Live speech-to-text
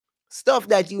stuff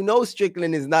that you know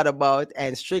Strickland is not about,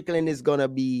 and Strickland is gonna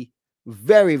be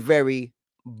very, very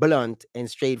blunt and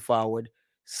straightforward.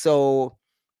 So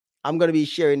I'm gonna be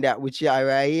sharing that with you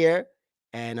right here.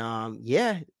 And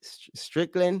yeah,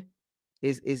 Strickland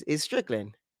is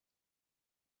Strickland.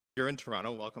 You're in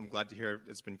Toronto. Welcome. Glad to hear.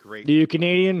 It's been great. Are you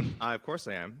Canadian? Of course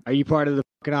I am. Are you part of the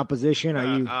fucking opposition?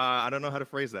 Are you? I don't know how to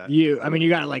phrase that. I mean, you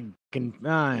got like.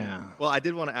 Yeah. Well, I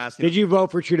did want to ask you. Did you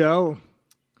vote for Trudeau?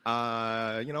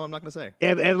 You know, I'm not going to say.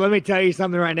 And let me tell you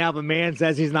something right now. If a man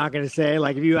says he's not going to say,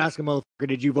 like, if you ask him, motherfucker,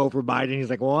 did you vote for Biden? He's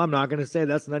like, well, I'm not going to say.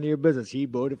 That's none of your business. He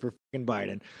voted for fucking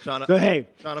Biden. Sean, so hey,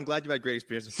 Sean, I'm glad you had great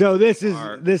experiences. So this is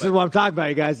what I'm talking about,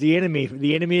 you guys. The enemy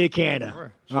of Canada.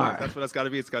 Sure. All right. That's what it's got to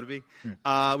be. It's got to be.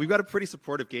 We've got a pretty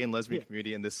supportive gay and lesbian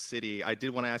community in this city. I did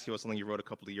want to ask you about something you wrote a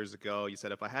couple of years ago. You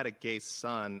said if I had a gay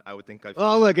son, I would think I'd.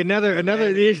 Oh, look, another.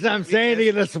 I'm saying to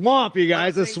you, the swamp, you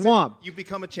guys, the swamp. You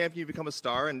become a champion, you become a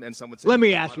star, and someone. Let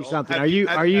me ask you something. Are you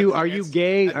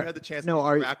gay? Have you had the chance to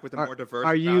interact with a more diverse?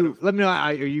 Let me know.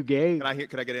 Are you gay?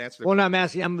 Can I get an answer? Well, no, I'm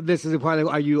asking. This is a part of.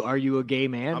 Are you a gay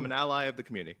man? I'm an ally of the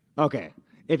community. Okay.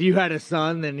 If you had a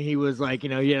son and he was like, you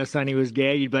had a son, he was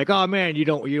gay, you'd be like, oh man, you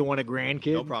don't want a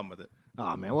grandkid? No problem with it.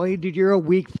 Oh man, well, dude, you're a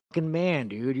weak fucking man,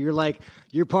 dude.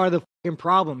 You're part of the fucking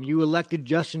problem. You elected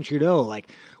Justin Trudeau,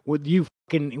 like,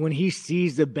 when he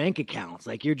sees the bank accounts,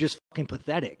 like, you're just fucking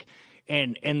pathetic.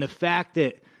 And the fact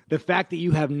that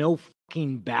you have no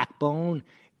fucking backbone,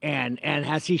 and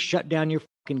has he shut down your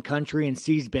fucking country and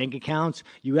seized bank accounts?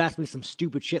 You ask me some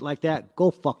stupid shit like that,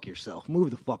 go fuck yourself. Move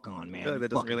the fuck on, man. I feel like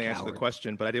that doesn't really answer the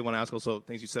question, but I did want to ask also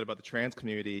things you said about the trans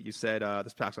community. You said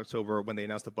this past October when they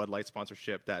announced the Bud Light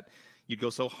sponsorship that you'd go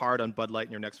so hard on Bud Light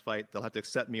in your next fight, they'll have to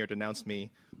accept me or denounce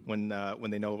me when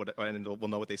they know what, and will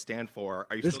know what they stand for.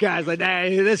 Are you? This guy's like,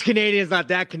 hey, this Canadian's not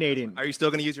that Canadian. Are you still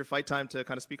going to use your fight time to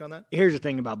kind of speak on that? Here's the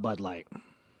thing about Bud Light.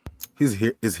 His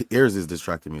ears is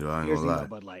distracting me though. I ain't gonna lie. About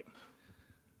Bud Light.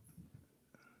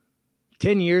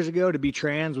 10 years ago, to be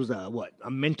trans was a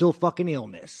mental fucking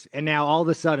illness. And now all of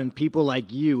a sudden, people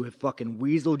like you have fucking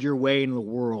weaseled your way into the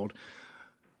world.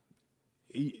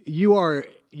 You are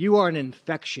an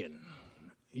infection.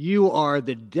 You are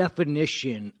the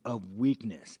definition of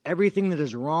weakness. Everything that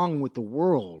is wrong with the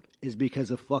world is because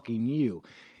of fucking you.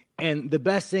 And the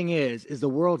best thing is the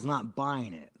world's not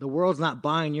buying it. The world's not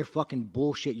buying your fucking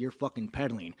bullshit you're fucking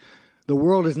peddling. The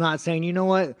world is not saying, you know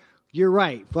what? You're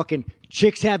right. Fucking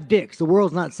chicks have dicks. The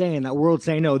world's not saying that. The world's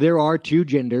saying, no, there are two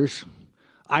genders.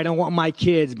 I don't want my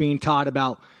kids being taught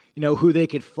about, who they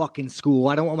could fuck in school.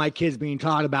 I don't want my kids being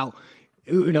taught about,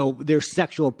 their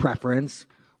sexual preference.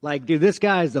 Like, dude, this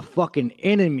guy is the fucking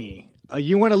enemy.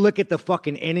 You want to look at the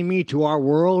fucking enemy to our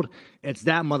world? It's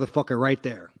that motherfucker right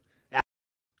there.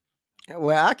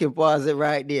 Well, I can pause it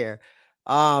right there.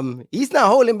 He's not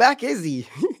holding back, is he?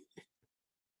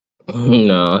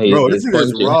 No, bro, this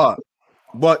is raw.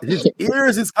 But his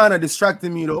ears is kind of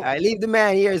distracting me though. I leave the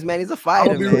man ears, man. He's a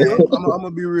fighter, man. I'm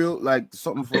gonna be real. Like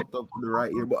something fucked up with the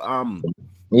right ear, but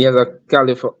he has a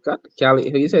Cali.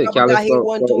 Who you said? Cali. He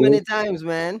won too many times,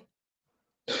 man.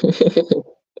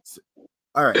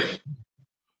 All right.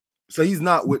 So he's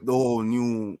not with the whole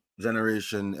new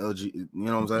generation LG. You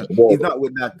know what I'm saying? He's not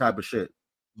with that type of shit.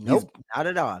 Nope, not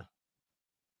at all.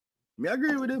 I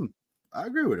agree with him.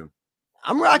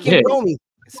 I'm rocking Romy.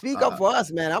 Speak up for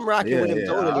us, man. I'm rocking with him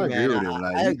totally, man.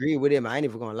 I agree with him. I ain't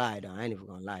even gonna lie, though.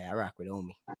 I rock with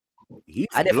Omi.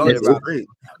 I definitely rock. Great.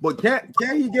 But can't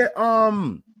he get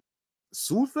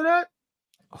sued for that?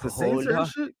 For saying certain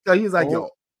shit? So he's like, yo,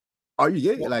 are you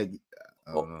gay? Like,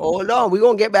 hold on. We're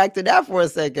gonna get back to that for a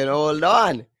second. Hold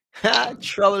on.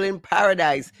 Trouble in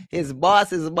paradise. His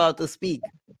boss is about to speak.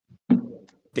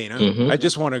 Dana, I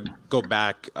just want to go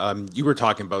back. You were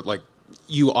talking about, like,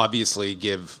 you obviously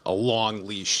give a long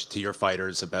leash to your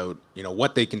fighters about,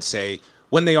 what they can say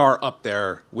when they are up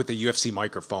there with a UFC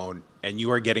microphone, and you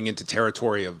are getting into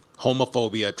territory of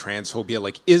homophobia, transphobia.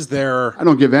 Like, is there... I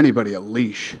don't give anybody a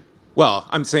leash. Well,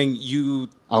 I'm saying you...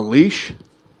 A leash?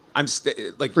 I'm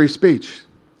like... Free speech.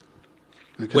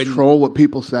 I control what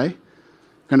people say.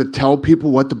 Going to tell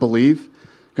people what to believe.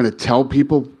 Going to tell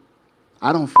people...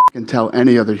 I don't fucking tell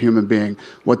any other human being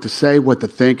what to say, what to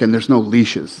think, and there's no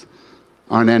leashes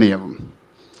on any of them.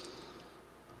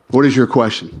 What is your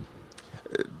question?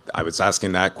 I was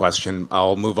asking that question.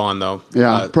 I'll move on, though.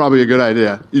 Yeah, probably a good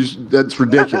idea. That's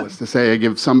ridiculous to say I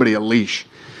give somebody a leash.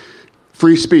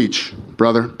 Free speech,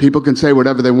 brother. People can say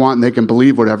whatever they want, and they can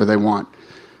believe whatever they want.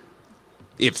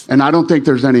 And I don't think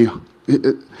there's any...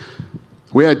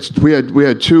 We had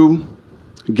two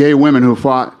gay women who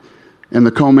fought in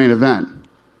the co-main event.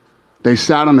 They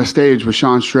sat on the stage with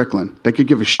Sean Strickland. They could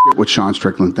give a shit what Sean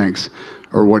Strickland thinks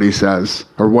or what he says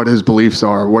or what his beliefs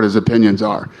are or what his opinions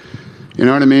are. You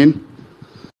know what I mean?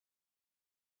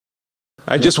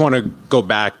 I just want to go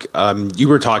back. You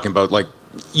were talking about, like,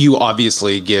 you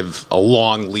obviously give a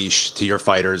long leash to your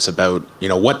fighters about, you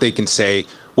know, what they can say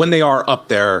when they are up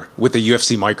there with the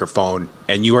UFC microphone,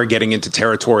 and you are getting into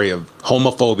territory of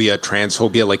homophobia,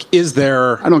 transphobia. Like, is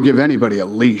there... I don't give anybody a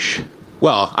leash.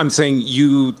 Well, I'm saying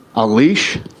you... A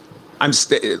leash? I'm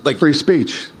like... Free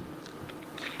speech.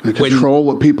 I control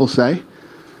what people say.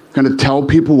 Gonna tell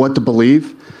people what to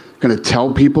believe. Gonna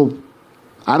tell people...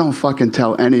 I don't fucking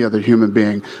tell any other human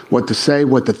being what to say,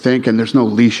 what to think, and there's no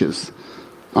leashes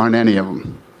on any of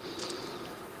them.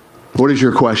 What is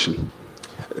your question?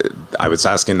 I was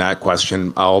asking that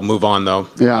question. I'll move on, though.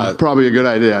 Yeah, probably a good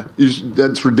idea.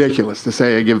 That's ridiculous to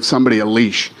say I give somebody a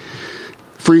leash.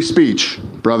 Free speech,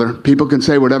 brother. People can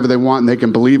say whatever they want and they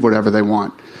can believe whatever they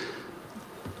want.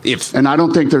 And I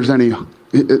don't think there's any...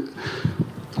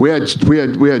 We had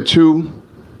two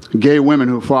gay women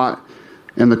who fought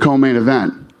in the co-main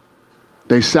event.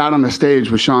 They sat on the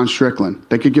stage with Sean Strickland.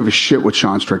 They could give a shit what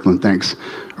Sean Strickland thinks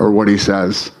or what he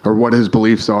says or what his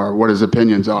beliefs are or what his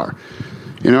opinions are.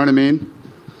 You know what I mean?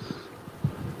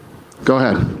 Go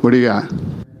ahead. What do you got?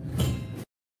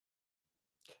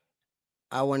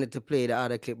 I wanted to play the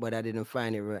other clip, but I didn't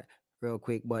find it real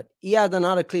quick. But he had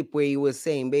another clip where he was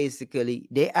saying, basically,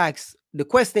 they asked, the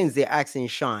questions they're asking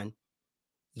Sean,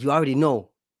 you already know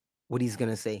what he's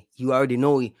gonna say. You already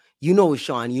know, you know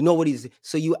Sean, you know what he's,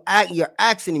 so you're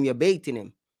asking him, you're baiting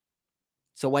him.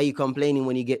 So why are you complaining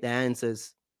when you get the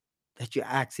answers that you're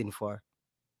asking for?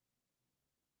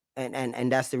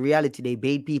 And that's the reality. They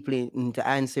bait people into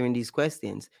answering these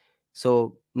questions.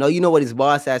 So now you know what his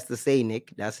boss has to say,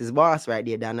 Nick. That's his boss right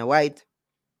there, Dana White.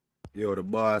 Yo, the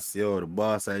boss,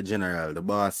 I general, the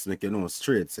boss make you know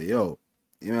straight. Say, yo,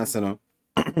 you know what I'm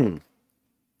saying?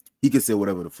 He can say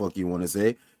whatever the fuck you want to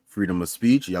say. Freedom of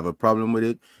speech. You have a problem with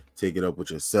it, take it up with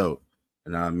yourself.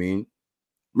 You know what I mean?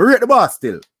 I rate the boss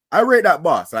still. I rate that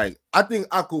boss. Like, I think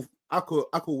I could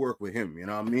work with him. You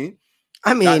know what I mean?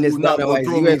 I mean, it's not going to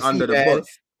throw me under the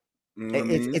bus. You know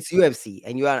it's UFC,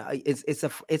 and you are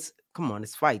it's come on,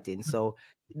 it's fighting. So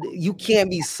you can't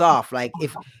be soft. Like,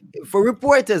 if for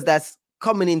reporters that's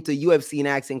coming into UFC and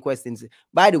asking questions.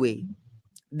 By the way,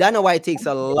 Dana White takes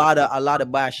a lot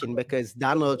of bashing because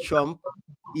Donald Trump,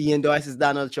 he endorses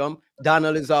Donald Trump.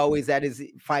 Donald is always at his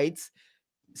fights.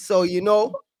 So, you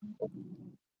know,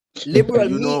 liberal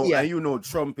media. And you know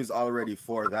Trump is already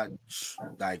for that.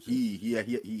 Like, he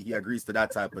agrees to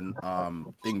that type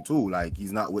of thing too. Like,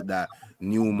 he's not with that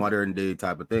new modern day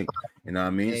type of thing. You know what I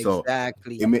mean?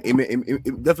 Exactly. So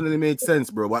it definitely makes sense,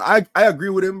 bro. But I agree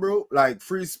with him, bro. Like,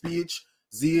 free speech,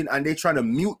 Zine, and they trying to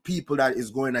mute people that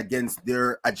is going against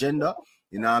their agenda.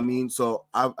 You know what I mean? So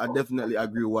I definitely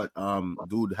agree with what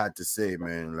dude had to say,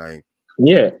 man. Like,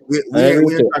 yeah,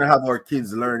 we're trying to have our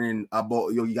kids learning about,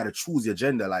 yo, you got to choose your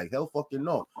gender. Like, hell fucking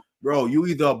no. Bro, you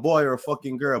either a boy or a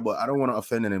fucking girl, but I don't want to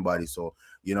offend anybody. So,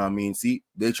 you know what I mean? See,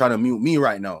 they trying to mute me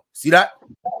right now. See that?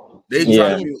 They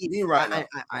trying to mute me right now.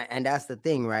 And that's the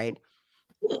thing, right?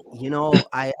 You know,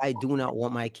 I do not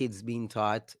want my kids being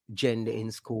taught gender in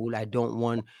school. I don't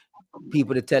want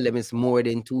people to tell them it's more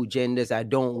than two genders. I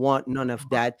don't want none of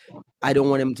that. I don't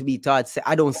want them to be taught.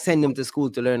 I don't send them to school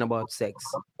to learn about sex.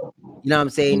 You know what I'm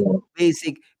saying?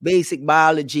 Basic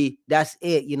biology. That's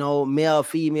it. You know, male,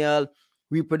 female,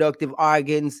 reproductive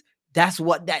organs. That's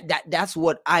what that's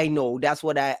what I know. That's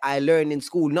what I learned in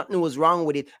school. Nothing was wrong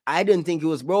with it. I didn't think it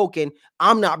was broken.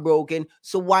 I'm not broken.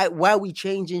 So why are we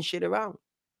changing shit around?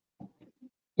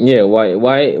 Yeah, why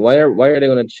are they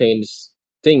gonna change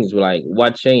things? Like,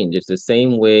 what change? It's the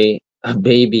same way a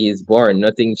baby is born.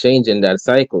 Nothing changed in that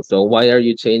cycle. So why are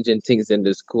you changing things in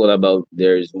the school about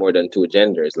there's more than two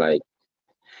genders? Like,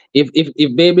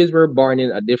 if babies were born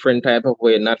in a different type of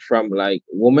way, not from like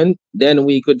woman, then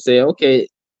we could say, okay,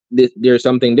 there's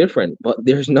something different. But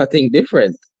there's nothing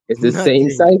different. It's the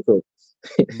same cycle.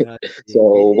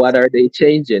 So what are they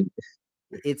changing?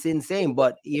 It's insane.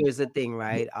 But here's the thing,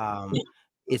 right?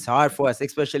 It's hard for us,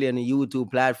 especially on the YouTube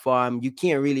platform. You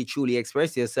can't really truly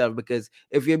express yourself because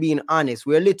if you're being honest,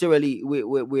 we're literally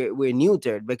we're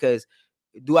neutered. Because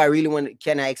do I really want?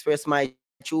 Can I express my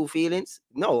true feelings?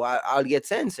 No, I'll get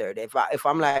censored if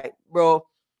I'm like, bro,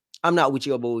 I'm not with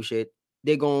your bullshit.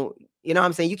 They're going, you know what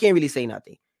I'm saying? You can't really say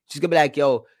nothing. She's gonna be like,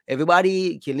 yo,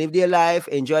 everybody can live their life,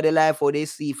 enjoy their life, or they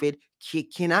see fit.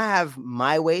 Can I have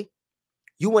my way?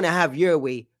 You want to have your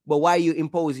way, but why are you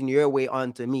imposing your way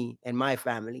onto me and my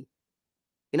family?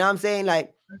 You know what I'm saying?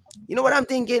 Like, you know what I'm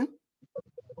thinking?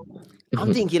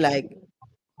 I'm thinking like,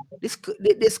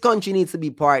 this country needs to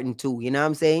be part in two. You know what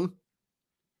I'm saying?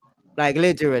 Like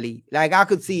literally, like I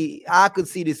could see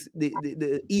this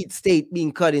the each state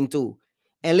being cut in two,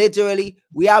 and literally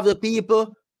we have the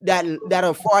people that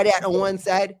are for that on one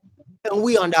side, and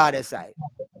we on the other side.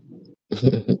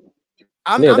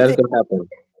 I'm That's gonna happen.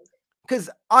 Because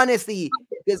honestly,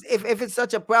 because if it's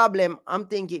such a problem, I'm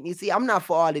thinking, you see, I'm not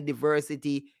for all the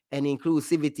diversity and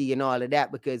inclusivity and all of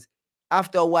that, because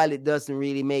after a while it doesn't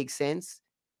really make sense.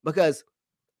 Because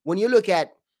when you look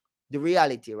at the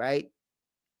reality, right?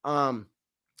 I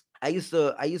used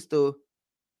to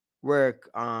work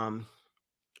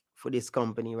for this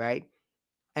company, right?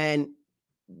 And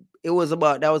that was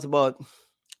about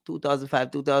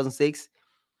 2005, 2006.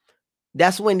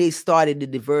 That's when they started the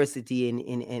diversity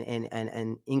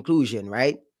and inclusion,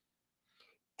 right?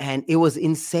 And it was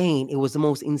insane. It was the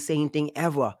most insane thing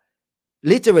ever.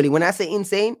 Literally, when I say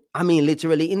insane, I mean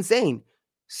literally insane.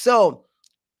 So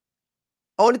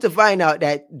only to find out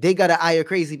that they gotta hire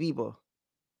crazy people.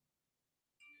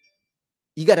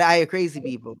 You gotta hire crazy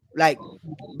people. Like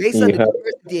based on the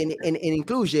diversity and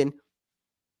inclusion,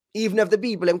 even if the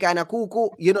people them kind of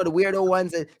cool, you know, the weirdo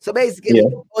ones. So basically,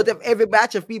 out of every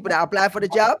batch of people that apply for the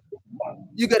job,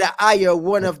 you gotta hire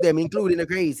one of them, including the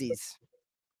crazies.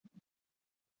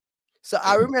 So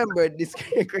I remember this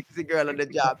crazy girl on the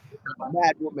job,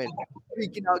 mad woman,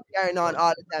 freaking out, carrying on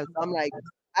all the time. So I'm like,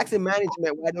 asking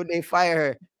management, why don't they fire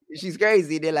her? She's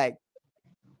crazy. They're like,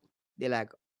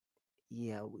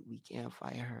 yeah, we can't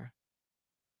fire her.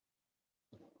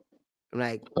 I'm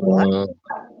like, what?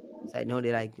 It's like, no,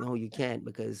 they're like, no, you can't,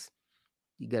 because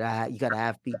you gotta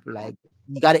have people, like,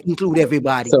 you gotta include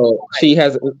everybody.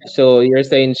 So you're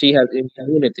saying she has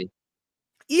immunity?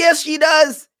 Yes, she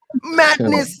does.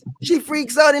 Madness. She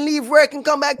freaks out and leave work and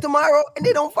come back tomorrow, and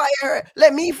they don't fire her.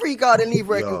 Let me freak out and leave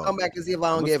work and come back and see if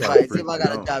I don't get fired, see if I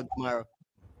got a job tomorrow.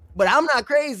 But I'm not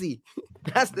crazy.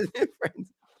 That's the difference.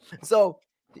 So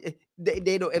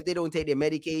they don't, if they don't take their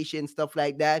medication, stuff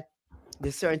like that,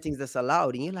 there's certain things that's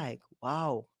allowed, and you're like,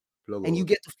 wow. And you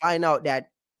get to find out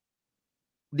that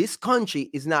this country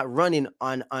is not running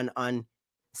on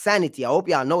sanity. I hope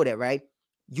y'all know that, right?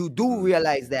 You do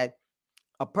realize that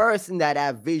a person that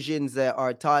have visions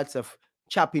or thoughts of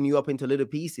chopping you up into little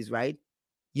pieces, right?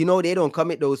 You know, they don't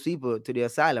commit those people to the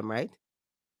asylum, right?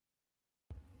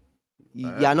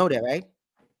 Y'all know that, right?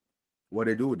 What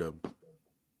they do with them?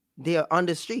 They are on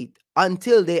the street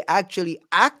until they actually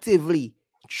actively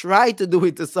try to do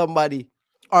it to somebody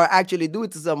or actually do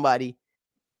it to somebody.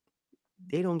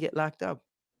 They don't get locked up.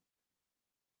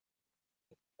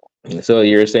 So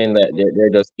you're saying that there are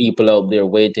just people out there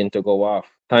waiting to go off.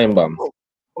 Time bomb.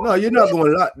 No, you're not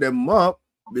going to lock them up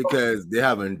because they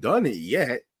haven't done it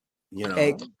yet. You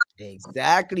know.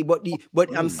 Exactly. But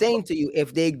I'm saying to you,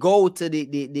 if they go to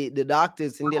the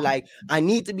doctors and they're like, I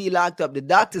need to be locked up, the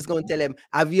doctor's going to tell them,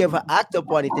 have you ever acted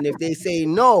upon it? And if they say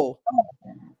no,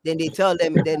 then they tell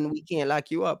them, then we can't lock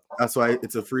you up. That's why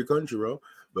it's a free country, bro.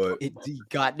 But you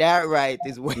got that right.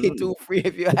 It's way too free,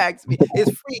 if you ask me.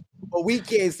 It's free, but we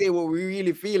can't say what we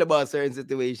really feel about certain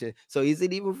situations. So is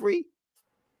it even free?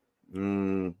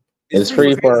 It's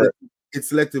free for...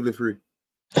 It's selectively free.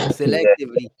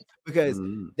 Selectively. Because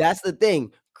that's the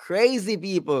thing. Crazy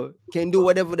people can do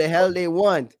whatever the hell they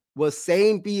want, but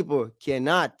sane people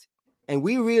cannot. And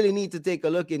we really need to take a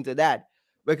look into that,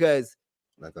 because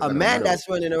a man that's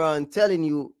running around telling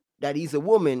you that he's a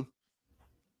woman,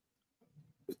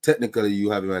 technically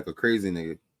you have him like a crazy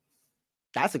nigga.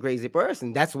 That's a crazy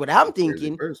person. That's what I'm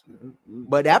thinking.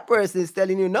 But that person is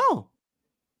telling you no.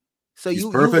 So he's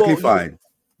perfectly fine.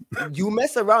 You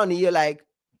mess around and you're like,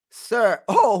 sir,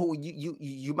 oh,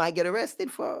 you might get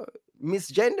arrested for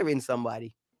misgendering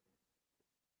somebody.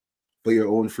 For your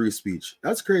own free speech.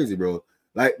 That's crazy, bro.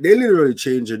 Like, they literally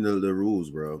changing the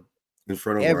rules, bro, in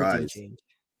front of our eyes. Changed.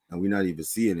 And we're not even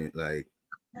seeing it. Like,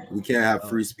 we can't have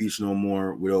free speech no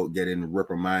more without getting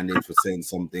reprimanded for saying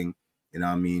something. You know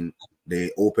what I mean?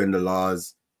 They open the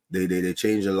laws. They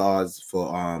change the laws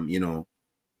for you know,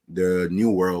 the new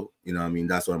world. You know what I mean?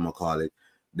 That's what I'm gonna call it.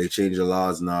 They change the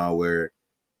laws now where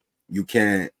you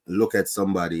can't look at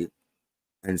somebody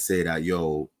and say that,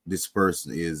 yo, this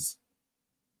person is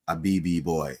a BB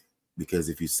boy, because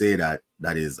if you say that,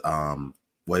 that is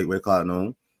what we call it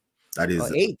now? That is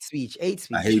hate speech.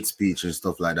 A hate speech and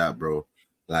stuff like that, bro.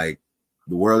 Like,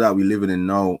 the world that we living in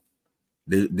now,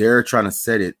 they're trying to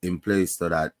set it in place so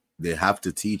that they have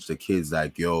to teach the kids,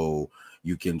 like, yo,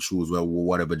 you can choose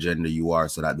whatever gender you are,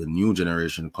 so that the new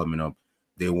generation coming up,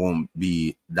 they won't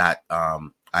be that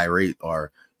irate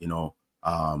or, you know,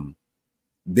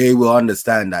 they will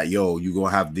understand that, yo, you're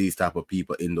gonna have these type of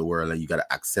people in the world and you gotta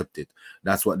accept it.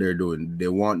 That's what they're doing. They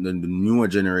want the newer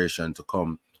generation to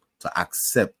come to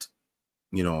accept,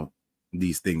 you know,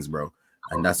 these things, bro.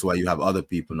 And that's why you have other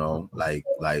people now, like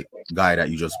guy that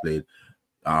you just played,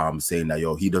 saying that,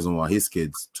 yo, he doesn't want his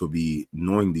kids to be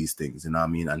knowing these things, you know what I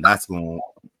mean? And that's the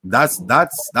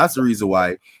reason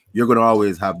why you're gonna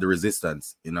always have the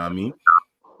resistance, you know what I mean?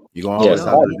 You're gonna always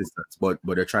have the resistance, but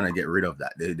they're trying to get rid of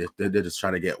that. They're just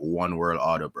trying to get one world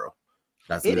order, bro.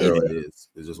 That's literally what it is.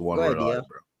 It's just one world order,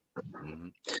 bro. Mm-hmm.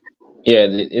 Yeah,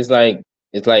 it's like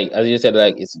as you said,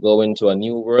 like it's going to a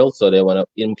new world, so they want to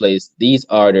in place these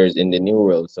orders in the new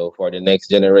world. So for the next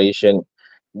generation,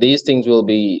 these things will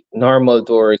be normal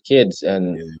to our kids,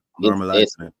 and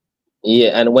normalizing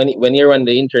yeah. And when you're on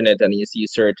the internet and you see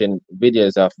certain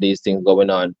videos of these things going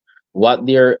on, what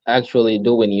they're actually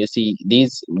doing, you see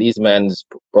these men's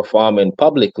performing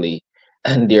publicly,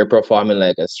 and they're performing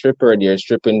like a stripper. They're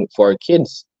stripping for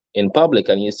kids in public,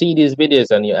 and you see these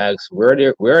videos and you ask, where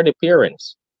are the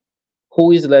parents?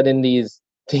 Who is letting these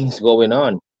things going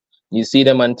on? You see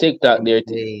them on TikTok.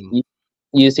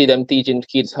 You see them teaching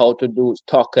kids how to do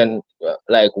talk, and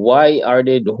like, why are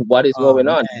they? What is going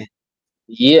on?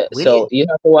 Yeah, so you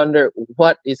have to wonder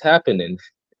what is happening.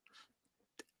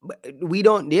 We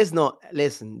don't, there's no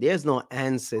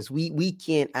answers. We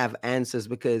can't have answers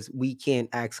because we can't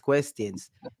ask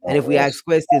questions. And if we ask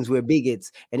questions, we're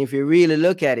bigots. And if you really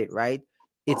look at it, right,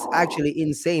 it's actually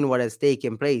insane what has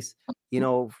taken place. You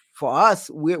know, for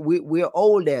us, we're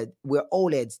old heads. We're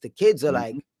old heads. The kids are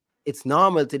like, it's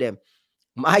normal to them.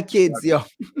 My kids, yo,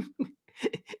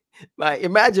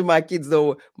 imagine my kids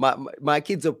though. My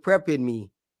kids are prepping me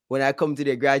when I come to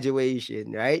their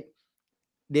graduation, right?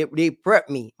 They prep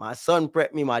me. My son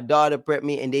prep me. My daughter prep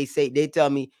me, and they tell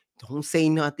me, don't say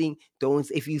nothing. Don't,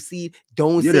 if you see,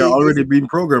 don't say. They're already being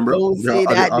programmed, bro. Don't say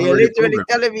that. They're literally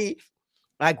telling me,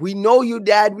 like, we know you,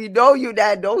 Dad. We know you,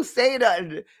 Dad. Don't say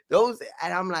nothing. Don't say.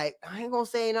 And I'm like, I ain't gonna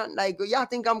say nothing. Like, y'all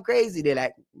think I'm crazy? They're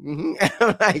like,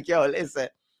 I'm like, yo, listen,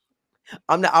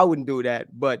 I wouldn't do that,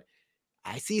 but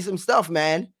I see some stuff,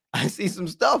 man. I see some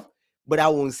stuff, but I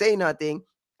won't say nothing.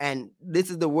 And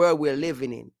this is the world we're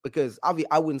living in, because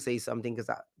I wouldn't say something because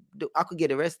I could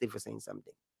get arrested for saying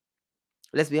something.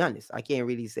 Let's be honest. I can't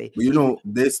really say. But you know,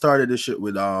 they started this shit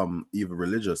with even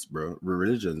religions,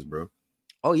 bro.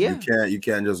 Oh yeah. You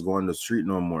can't just go on the street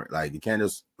no more. Like, you can't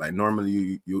just, like,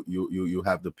 normally you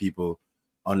have the people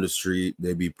on the street,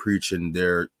 they be preaching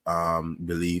their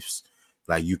beliefs.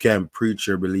 Like, you can't preach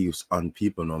your beliefs on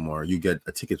people no more. You get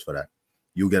a ticket for that.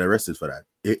 You get arrested for that.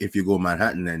 If you go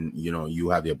Manhattan and, you know, you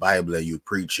have your Bible and you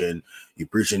preaching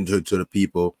to the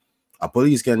people, a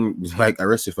police can, like,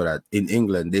 arrest you for that. In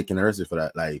England, they can arrest you for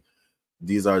that. Like,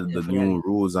 these are the new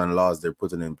rules and laws they're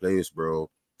putting in place, bro.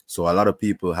 So a lot of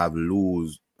people have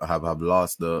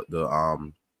lost the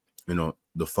you know,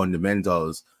 the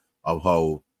fundamentals of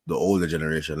how the older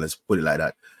generation, let's put it like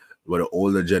that, where the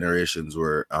older generations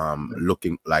were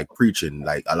looking, like, preaching.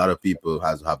 Like, a lot of people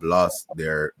have lost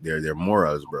their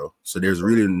morals, bro. So there's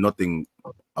really nothing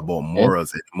about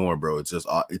morals anymore, bro. It's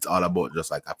all about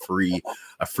just like a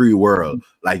free world.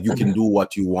 Like, you can do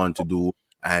what you want to do,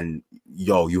 and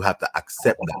yo, you have to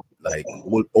accept that. Like,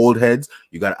 old heads,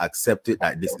 you gotta accept it,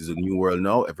 that this is a new world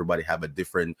now. Everybody have a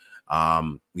different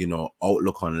you know,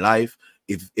 outlook on life.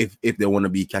 If they want to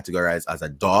be categorized as a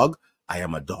dog, I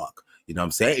am a dog. You know what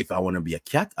I'm saying? If I want to be a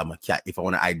cat, I'm a cat. If I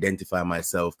want to identify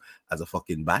myself as a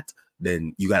fucking bat,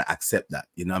 then you gotta accept that.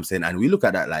 You know what I'm saying? And we look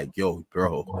at that like, yo,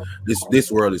 bro,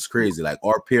 this world is crazy. Like,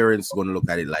 our parents gonna look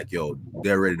at it like, yo,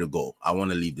 they're ready to go. I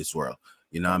want to leave this world.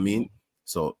 You know what I mean?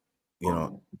 So, you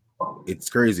know, it's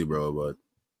crazy, bro. But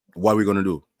what are we gonna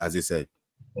do? As you said,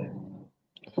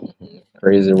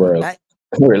 Crazy world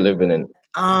we're living in.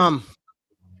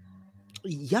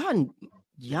 Y'all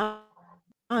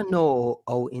know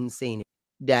how insane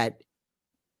that.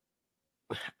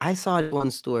 I saw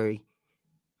one story.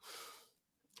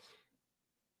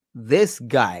 This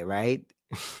guy, right?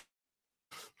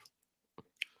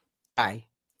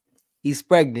 He's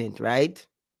pregnant, right?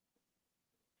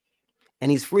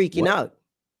 And he's freaking out.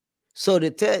 So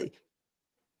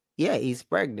he's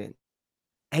pregnant.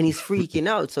 And he's freaking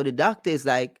out. So the doctor is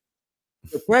like,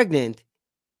 you're pregnant.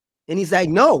 And he's like,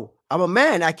 no, I'm a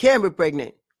man. I can't be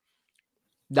pregnant.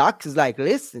 Doctor's like,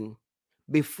 listen,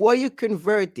 before you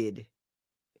converted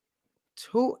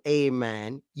to a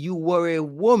man, you were a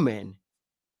woman.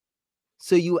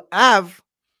 So you have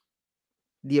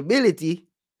the ability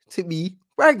to be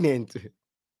pregnant.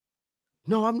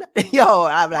 No, I'm not. Yo,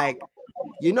 I'm like,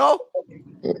 you know,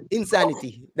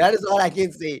 insanity. That is all I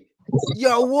can say.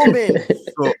 You're a woman.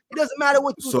 So, it doesn't matter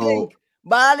what you think.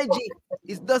 Biology,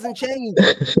 it doesn't change.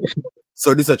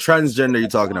 So this is a transgender you're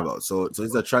talking about. So it's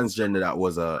a transgender that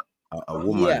was a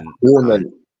woman. Yeah.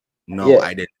 Woman. Now Yeah.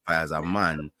 identify as a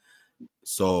man.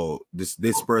 So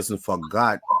this person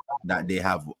forgot that they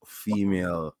have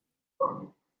female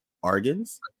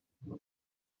organs.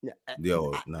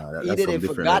 Yo, nah, that's Either they some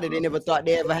different forgot it, they never thought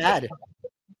they ever had.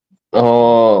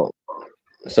 Oh,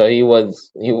 so he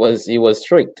was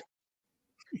tricked.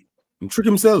 He trick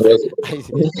himself. Was-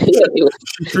 Yeah, he was-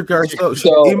 She trick herself.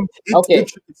 So, It okay.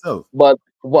 trick itself. But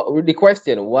what the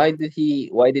question? Why did he?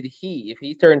 If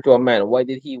he turned to a man, why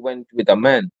did he went with a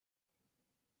man?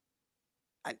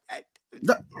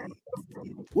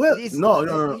 Well, This- no.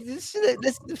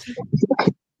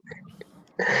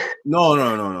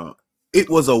 No. It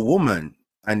was a woman,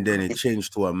 and then it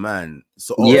changed to a man.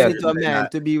 So Yeah. to a man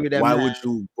to be with a why man. would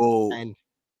you go? And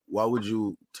Why would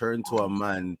you turn to a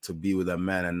man to be with a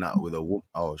man and not with a woman?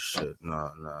 Oh shit, no.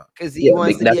 because he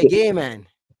wants to be a that's gay man.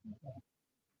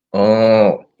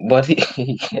 Oh, but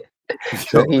he.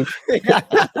 So he. You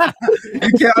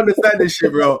can't understand this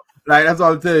shit, bro. Like that's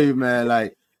what I'm telling you, man.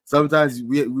 Like sometimes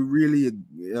we really,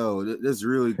 this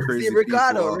really crazy. See,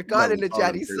 Ricardo people, in the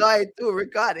chat, he saw it too.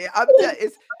 Ricardo,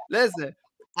 listen,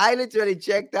 I literally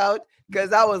checked out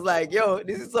because I was like, yo,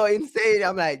 this is so insane.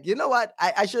 I'm like, you know what?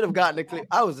 I should have gotten the clip.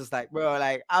 I was just like, bro,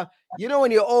 like,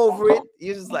 when you're over it,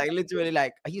 you're just like, literally,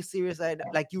 like, are you serious?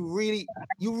 Like, you really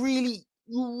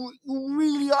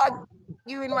are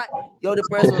giving my. Yo, the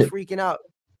person was freaking out.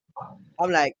 I'm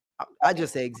like, I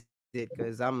just exit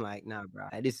because I'm like, nah, bro,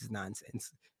 this is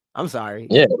nonsense. I'm sorry.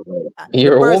 Yeah, The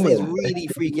you're a person is woman. really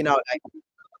freaking out. Like,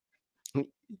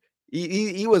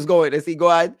 he was going. Let's see, go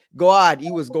on.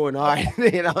 He was going hard.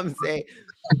 You know what I'm saying?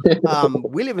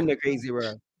 We live in the crazy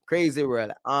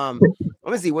world.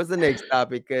 Let me see what's the next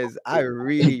topic because I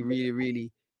really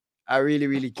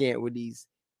can't with these.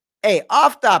 Hey,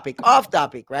 off topic,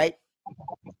 right?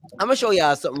 I'm gonna show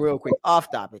y'all something real quick.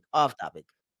 Off topic.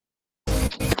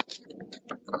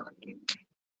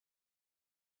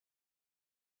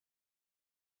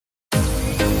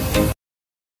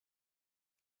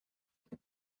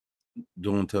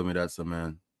 Don't tell me that's a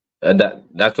man.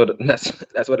 That's what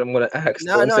I'm gonna ask.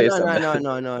 No. Don't say something.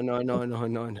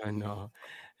 No.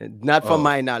 Not from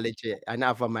my knowledge.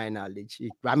 Not from my knowledge.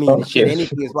 I mean, shit, Okay.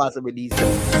 anything is possible these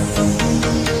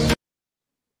days.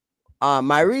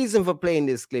 My reason for playing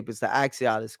this clip is to ask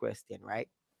y'all this question, right?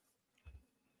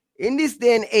 In this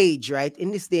day and age, right?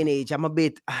 I'm a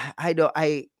bit.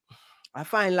 I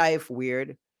find life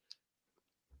weird.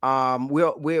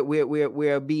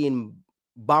 We're being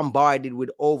bombarded with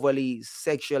overly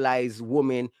sexualized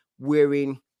women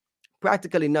wearing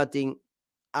practically nothing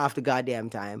after goddamn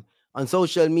time. On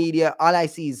social media, all I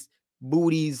see is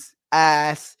booties,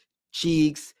 ass,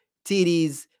 cheeks,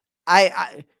 titties.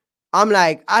 I'm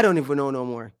like, I don't even know no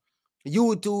more.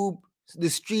 YouTube, the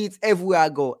streets, everywhere I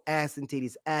go, ass and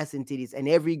titties, and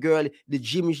every girl, the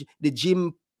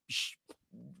gym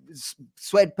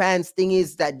sweatpants thing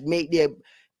is that make their.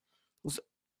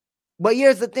 But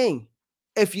here's the thing: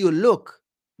 if you look,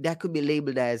 that could be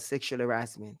labeled as sexual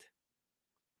harassment.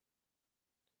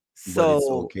 So But it's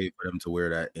okay for them to wear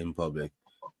that in public.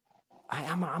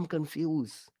 I'm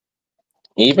confused.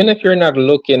 Even if you're not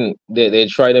looking, they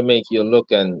try to make you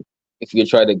look, and if you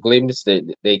try to glimpse,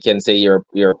 they can say you're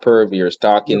a perv, you're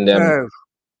stalking them. Perv.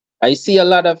 I see a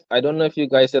lot of. I don't know if you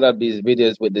guys set up these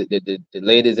videos with the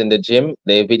ladies in the gym.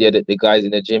 They videoed the guys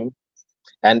in the gym,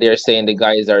 and they're saying the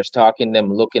guys are stalking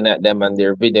them, looking at them, and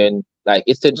they're videoing like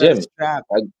it's the gym.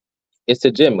 Like, it's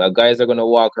the gym. Guys are gonna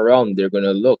walk around. They're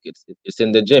gonna look. It's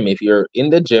in the gym. If you're in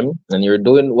the gym and you're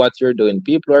doing what you're doing,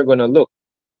 people are gonna look.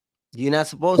 You're not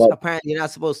supposed. Apparently, you're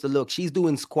not supposed to look. She's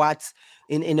doing squats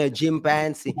in her gym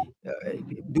pants,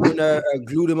 doing her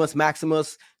gluteus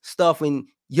maximus stuff, and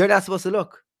you're not supposed to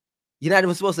look. You're not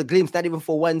even supposed to glimpse, not even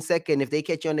for 1 second. If they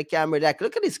catch you on the camera, like,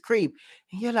 look at this creep,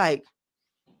 and you're like,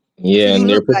 yeah, so and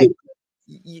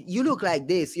you look like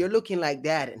this, you're looking like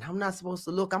that, and I'm not supposed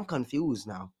to look. I'm confused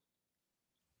now.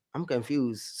 I'm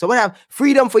confused. So what have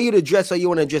freedom for you to dress how you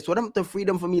want to dress? What about the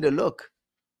freedom for me to look?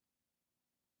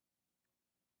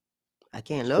 I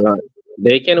can't look.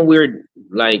 They can wear,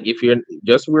 like, if you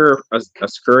just wear a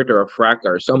skirt or a frack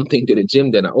or something to the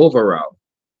gym, then an overall.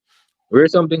 Wear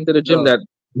something to the gym that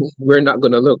we're not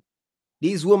gonna look.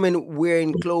 These women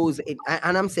wearing clothes,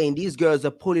 and I'm saying these girls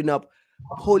are pulling up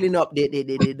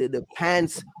the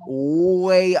pants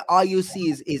way. All you see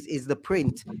is the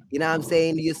print. You know what I'm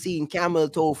saying? You're seeing camel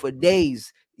toe for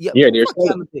days. Yeah, they're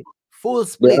full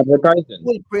split, advertising.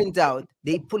 full print out.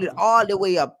 They pull it all the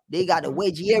way up. They got a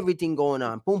wedgie, everything going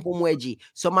on. Boom, boom, wedgie.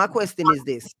 So my question is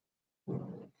this: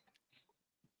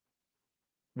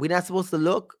 We're not supposed to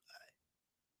look.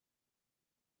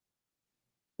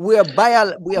 We are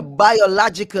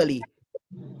biologically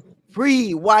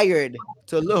pre-wired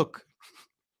to look.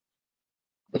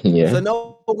 Yeah. So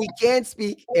no, we can't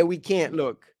speak and we can't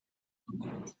look.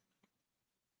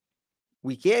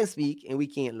 We can't speak and we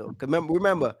can't look.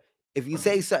 Remember, if you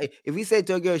say so, if you say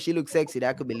to a girl she looks sexy,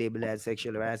 that could be labeled as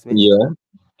sexual harassment. Yeah.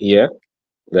 Yeah.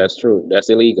 That's true. That's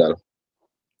illegal.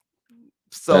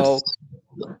 That's So,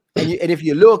 and if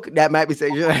you look, that might be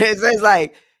sexual. So it's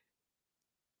like,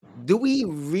 do we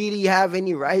really have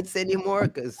any rights anymore?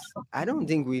 Because I don't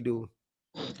think we do.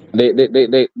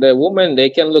 the woman, they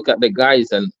can look at the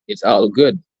guys and it's all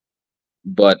good.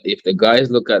 But if the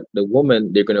guys look at the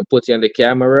woman, they're gonna put you on the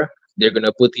camera. They're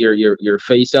gonna put your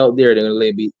face out there. They're gonna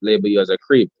label you as a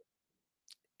creep.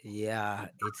 Yeah,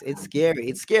 it's scary.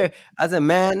 It's scary. As a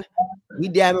man, we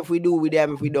damn if we do, we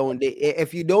damn if we don't.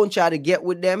 If you don't try to get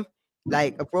with them,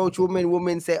 like approach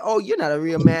women say, "Oh, you're not a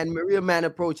real man." A real man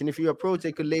approach, and if you approach,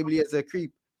 they could label you as a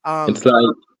creep. It's like,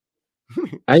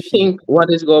 I Shit. think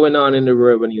what is going on in the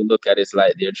world when you look at it, is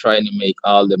like they're trying to make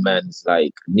all the men's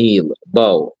like kneel,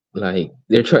 bow, like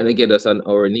they're trying to get us on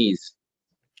our knees.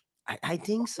 I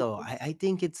think so. I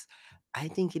think it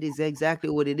is exactly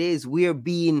what it is. We're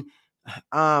being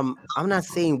I'm not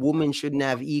saying women shouldn't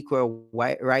have equal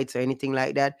rights or anything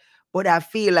like that, but I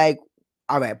feel like,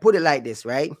 all right, put it like this,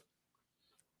 right?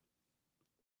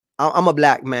 I'm a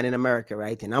black man in America,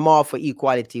 right? And I'm all for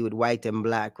equality with white and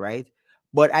black, right?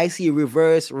 But I see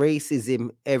reverse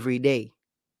racism every day.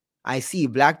 I see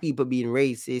black people being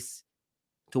racist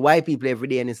to white people every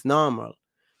day, and it's normal.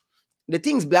 The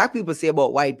things black people say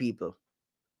about white people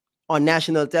on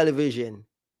national television,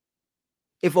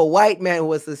 if a white man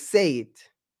was to say it,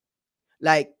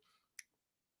 like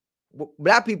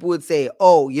black people would say,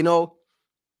 "Oh,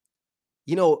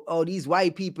 oh, these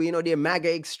white people, they're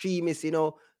MAGA extremists,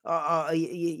 the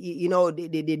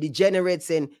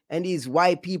degenerates and these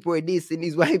white people are this and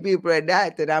these white people are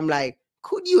that." And I'm like,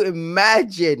 could you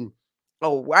imagine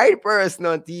a white person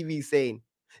on TV saying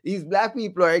these black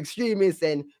people are extremists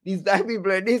and these black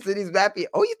people are this and these black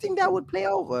people? Oh, you think that would play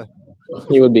over?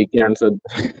 You would be canceled.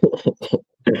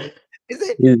 Is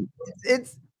it? You-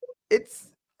 It's it's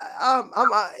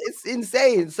it's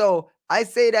insane. So I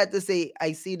say that to say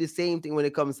I see the same thing when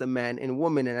it comes to man and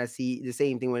woman, and I see the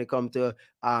same thing when it comes to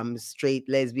straight,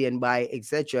 lesbian, bi,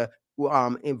 etc.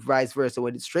 And vice versa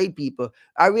with straight people.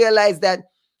 I realize that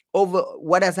over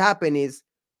what has happened is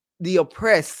the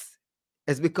oppressed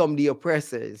has become the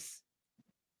oppressors.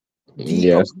 The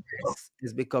yes. oppressed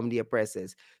has become the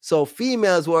oppressors. So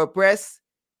females were oppressed,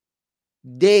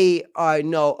 they are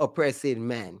now oppressing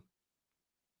men.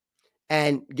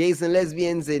 And gays and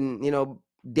lesbians, and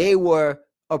they were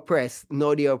oppressed,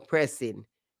 no, they're oppressing.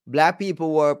 Black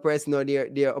people were oppressed, no,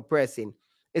 they're oppressing.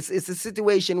 It's a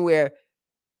situation where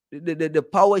the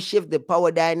power shift, the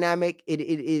power dynamic,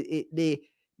 the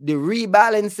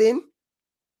rebalancing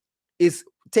is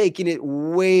taking it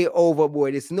way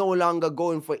overboard. It's no longer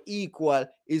going for equal.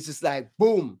 It's just like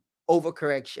boom,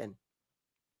 overcorrection.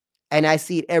 And I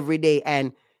see it every day.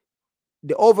 And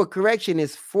the overcorrection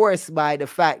is forced by the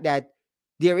fact that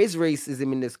there is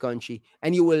racism in this country,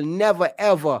 and you will never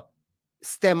ever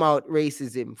stem out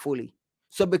racism fully.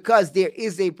 So because there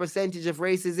is a percentage of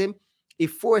racism, it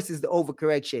forces the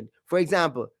overcorrection. For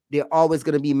example, there are always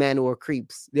going to be men who are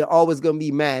creeps. There are always going to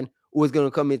be men who is going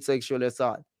to commit sexual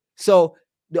assault. So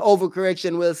the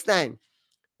overcorrection will stand.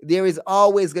 There is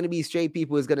always going to be straight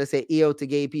people who's going to say, ew, to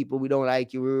gay people, we don't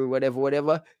like you,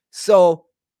 whatever. So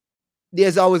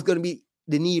there's always going to be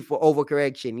the need for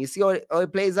overcorrection. You see how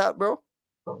it plays out, bro?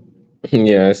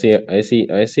 Yeah, I see it.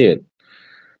 I see it.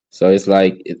 So it's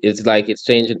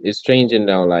changing. It's changing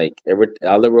now. Like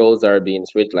all the roles are being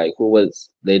switched. Like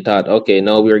they thought, okay,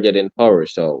 now we're getting power,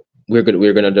 so we're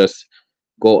gonna just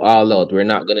go all out. We're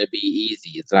not gonna be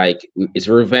easy. It's like it's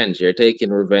revenge. You're taking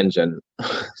revenge, and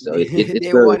so it's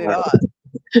They very want it hard.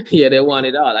 all. Yeah, they want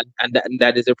it all, and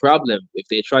that is a problem. If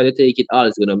they try to take it all,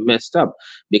 it's gonna mess up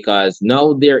because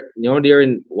now they're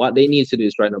in what they need to do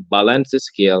is trying to balance the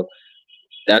scale.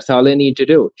 That's all they need to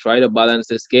do. Try to balance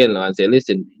the scale now and say,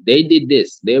 listen, they did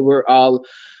this. They were all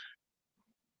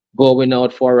going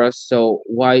out for us. So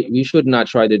why we should not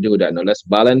try to do that? Now let's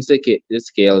balance the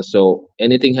scale so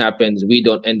anything happens, we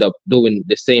don't end up doing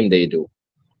the same they do.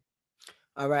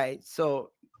 All right. So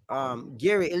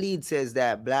Gary Elite says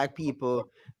that black people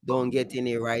don't get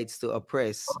any rights to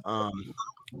oppress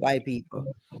white people.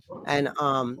 And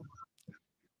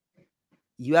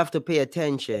you have to pay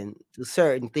attention to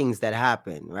certain things that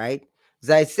happen, right?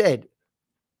 As I said,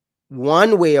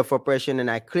 one way of oppression, and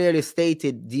I clearly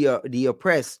stated the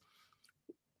oppressed,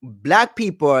 Black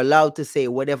people are allowed to say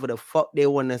whatever the fuck they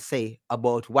want to say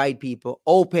about white people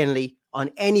openly on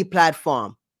any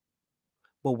platform.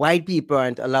 But white people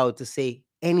aren't allowed to say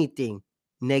anything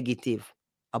negative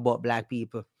about black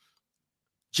people.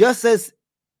 Just as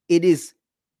it is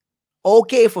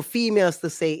okay for females to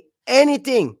say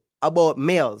anything about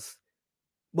males,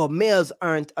 but males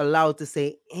aren't allowed to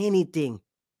say anything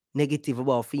negative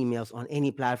about females on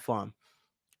any platform.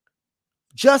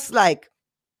 Just like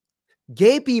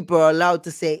gay people are allowed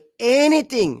to say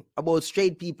anything about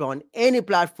straight people on any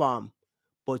platform,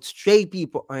 but straight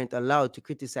people aren't allowed to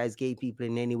criticize gay people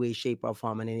in any way, shape, or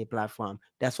form on any platform.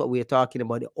 That's what we're talking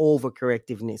about, the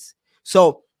overcorrectiveness.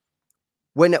 So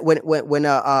when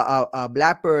a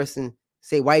black person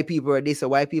say white people are this or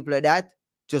white people are that,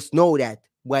 just know that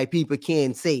white people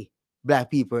can't say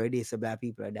black people are this or black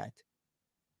people are that.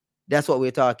 That's what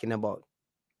we're talking about.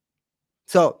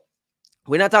 So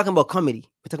we're not talking about comedy.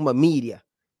 We're talking about media.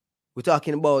 We're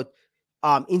talking about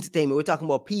entertainment. We're talking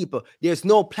about people. There's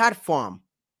no platform.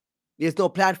 There's no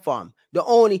platform. The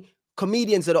only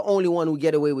comedians are the only one who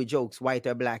get away with jokes, white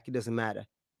or black. It doesn't matter.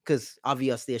 Because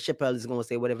obviously, Chappelle is going to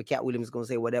say whatever, Cat Williams is going to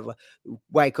say whatever,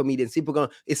 white comedians, people going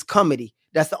to, it's comedy.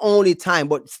 That's the only time.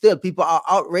 But still, people are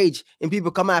outraged and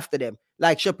people come after them.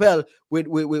 Like Chappelle with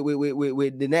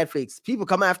the Netflix. People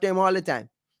come after him all the time.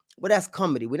 But that's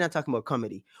comedy. We're not talking about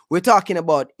comedy. We're talking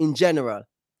about in general.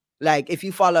 Like if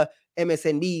you follow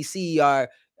MSNBC or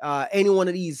any one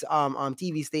of these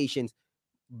TV stations,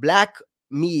 black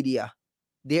media,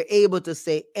 they're able to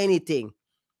say anything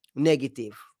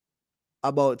negative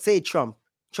about, say, Trump.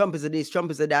 Trump is a this, Trump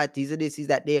is a that, he's a this, he's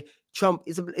that there. Trump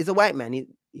is a white man.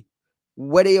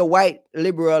 Whether you're white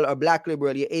liberal or black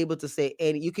liberal, you're able to say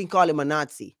any, you can call him a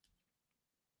Nazi.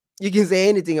 You can say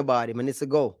anything about him and it's a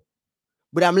go.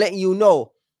 But I'm letting you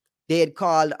know, they had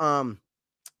called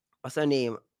what's her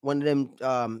name? One of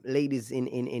them ladies in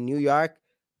New York.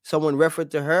 Someone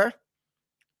referred to her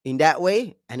in that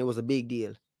way, and it was a big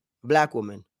deal. Black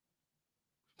woman.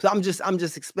 So I'm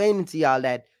just explaining to y'all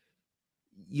that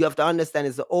you have to understand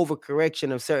it's the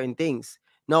overcorrection of certain things.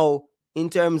 Now, in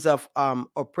terms of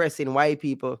oppressing white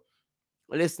people,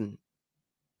 listen,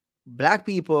 black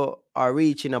people are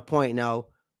reaching a point now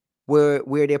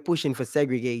where they're pushing for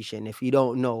segregation. If you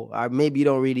don't know, or maybe you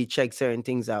don't really check certain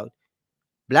things out,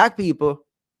 black people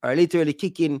are literally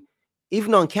kicking,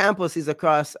 even on campuses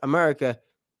across America,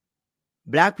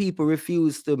 black people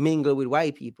refuse to mingle with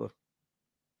white people,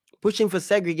 pushing for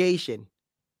segregation,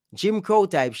 Jim Crow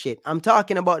type shit. I'm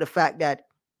talking about the fact that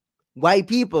white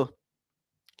people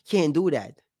can't do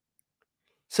that.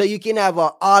 So you can have an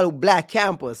all black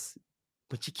campus,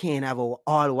 but you can't have an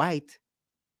all white.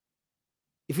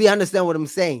 If you understand what I'm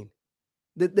saying,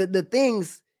 the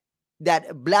things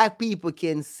that black people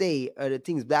can say are the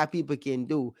things black people can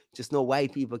do, just no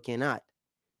white people cannot.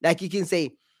 Like you can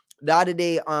say the other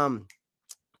day, oh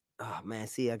man,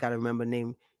 see, I gotta remember the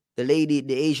name. The lady,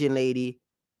 the Asian lady,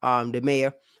 the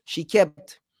mayor, she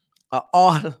kept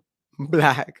all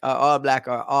black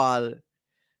or all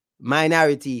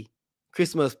minority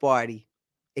Christmas party,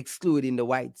 excluding the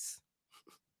whites.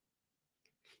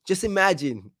 Just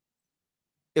imagine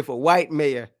if a white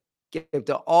mayor kept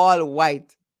an all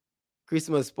white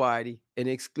Christmas party and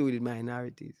excluded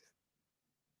minorities.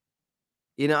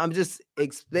 You know, I'm just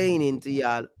explaining to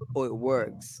y'all how it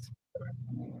works.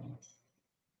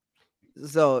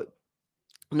 So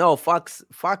no, Fox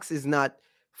is not,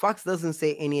 Fox doesn't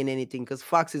say any and anything, because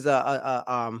Fox is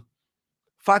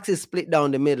Fox is split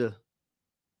down the middle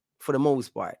for the most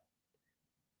part.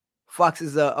 Fox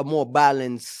is a more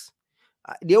balanced.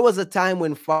 There was a time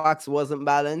when Fox wasn't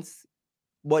balanced,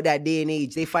 but that day and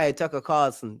age, they fired Tucker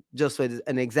Carlson just for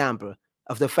an example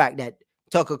of the fact that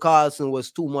Tucker Carlson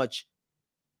was too much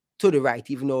to the right,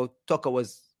 even though Tucker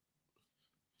was.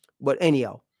 But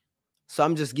anyhow, so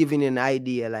I'm just giving you an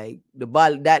idea, like the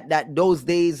that those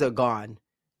days are gone.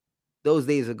 Those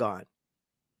days are gone.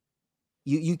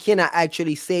 You cannot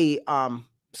actually say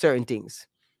certain things.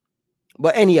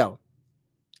 But anyhow,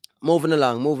 moving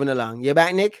along. You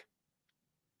back, Nick?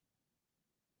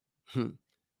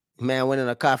 Man, went on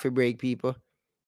a coffee break, people.